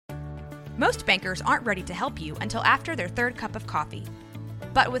Most bankers aren't ready to help you until after their third cup of coffee.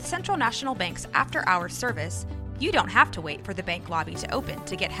 But with Central National Bank's after-hours service, you don't have to wait for the bank lobby to open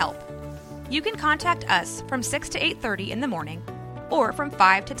to get help. You can contact us from 6 to 8:30 in the morning or from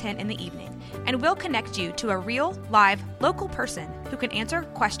 5 to 10 in the evening, and we'll connect you to a real, live, local person who can answer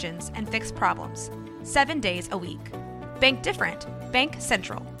questions and fix problems 7 days a week. Bank different. Bank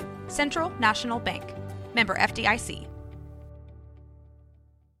Central. Central National Bank. Member FDIC.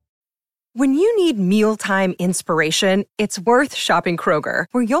 When you need mealtime inspiration, it's worth shopping Kroger,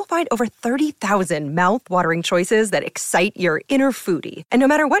 where you'll find over 30,000 mouth-watering choices that excite your inner foodie. And no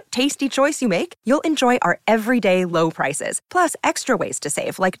matter what tasty choice you make, you'll enjoy our everyday low prices, plus extra ways to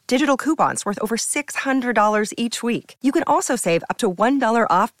save, like digital coupons worth over $600 each week. You can also save up to $1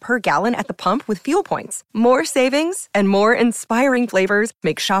 off per gallon at the pump with fuel points. More savings and more inspiring flavors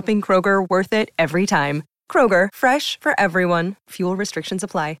make shopping Kroger worth it every time. Kroger, fresh for everyone. Fuel restrictions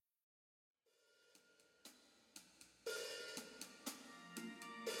apply.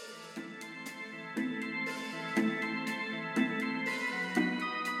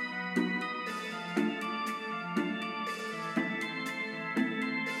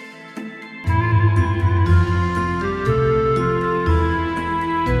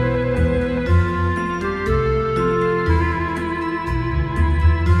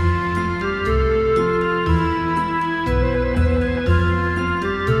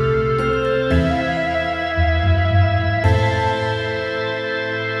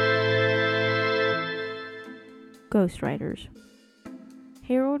 Ghostwriters.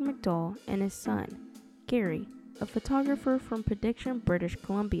 Harold McDowell and his son, Gary, a photographer from Prediction, British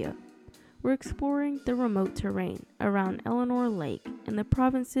Columbia, were exploring the remote terrain around Eleanor Lake in the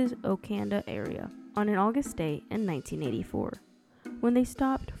province's Okanda area on an August day in 1984, when they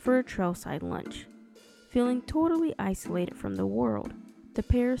stopped for a trailside lunch. Feeling totally isolated from the world, the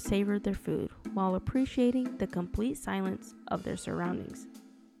pair savored their food while appreciating the complete silence of their surroundings.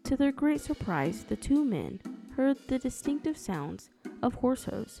 To their great surprise, the two men heard the distinctive sounds of horse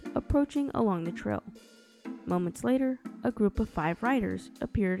hooves approaching along the trail. Moments later, a group of 5 riders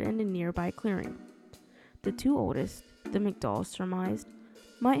appeared in a nearby clearing. The 2 oldest, the McDowells surmised,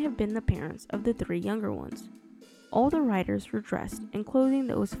 might have been the parents of the 3 younger ones. All the riders were dressed in clothing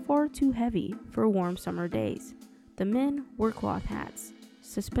that was far too heavy for warm summer days. The men wore cloth hats,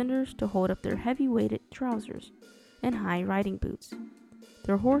 suspenders to hold up their heavy-weighted trousers, and high riding boots.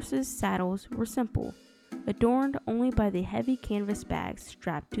 Their horses' saddles were simple, adorned only by the heavy canvas bags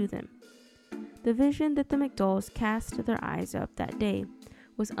strapped to them. The vision that the McDowells cast their eyes up that day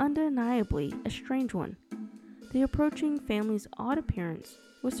was undeniably a strange one. The approaching family's odd appearance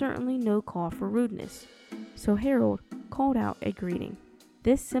was certainly no call for rudeness, so Harold called out a greeting.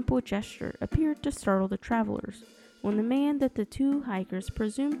 This simple gesture appeared to startle the travelers when the man that the 2 hikers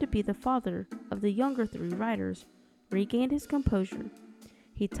presumed to be the father of the younger 3 riders regained his composure.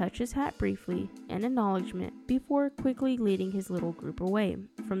 He touched his hat briefly in acknowledgement before quickly leading his little group away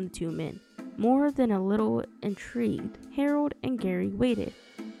from the 2 men. More than a little intrigued, Harold and Gary waited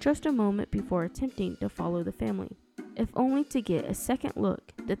just a moment before attempting to follow the family, if only to get a second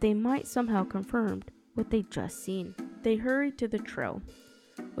look that they might somehow confirm what they'd just seen. They hurried to the trail,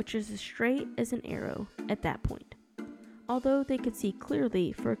 which is as straight as an arrow at that point, although they could see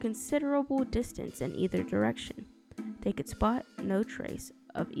clearly for a considerable distance in either direction. They could spot no trace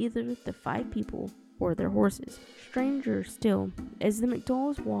of either the 5 people or their horses. Stranger still, as the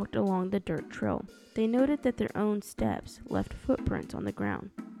McDowells walked along the dirt trail, they noted that their own steps left footprints on the ground,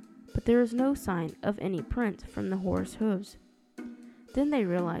 but there was no sign of any print from the horse hooves. Then they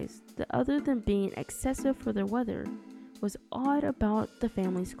realized that other than being excessive for their weather, was odd about the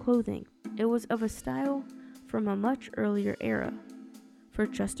family's clothing. It was of a style from a much earlier era. For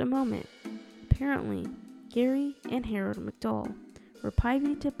just a moment, apparently, Gary and Harold McDowell were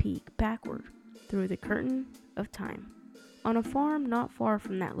privy to peek backward through the curtain of time on a farm not far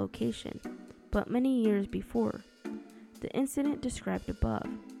from that location, but many years before the incident described above.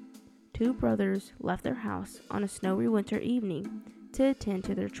 2 brothers left their house on a snowy winter evening to attend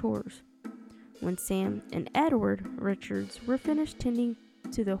to their chores. When Sam and Edward Richards were finished tending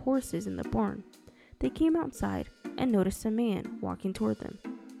to the horses in the barn, they came outside and noticed a man walking toward them.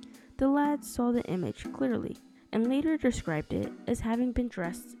 The lads saw the image clearly and later described it as having been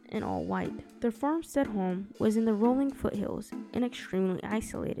dressed in all white. Their farmstead home was in the rolling foothills and extremely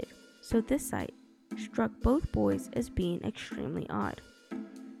isolated, so this sight struck both boys as being extremely odd.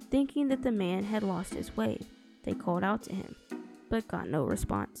 Thinking that the man had lost his way, they called out to him, but got no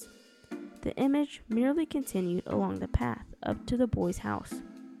response. The image merely continued along the path up to the boys' house.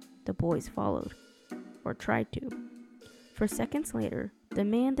 The boys followed, or tried to. For seconds later, the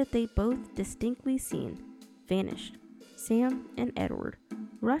man that they both distinctly seen vanished. Sam and Edward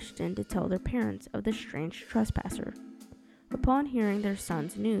rushed in to tell their parents of the strange trespasser. Upon hearing their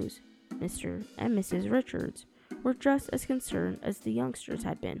son's news, Mr. and Mrs. Richards were just as concerned as the youngsters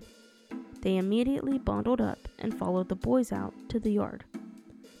had been. They immediately bundled up and followed the boys out to the yard.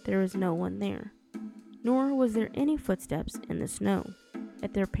 There was no one there, nor was there any footsteps in the snow.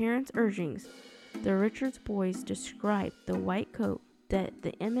 At their parents' urgings, the Richards boys described the white coat that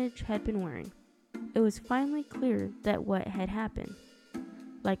the image had been wearing. It was finally clear that what had happened.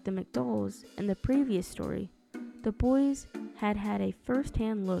 Like the McDowells in the previous story, the boys had had a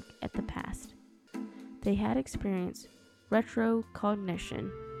first-hand look at the past. They had experienced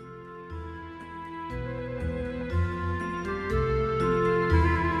retrocognition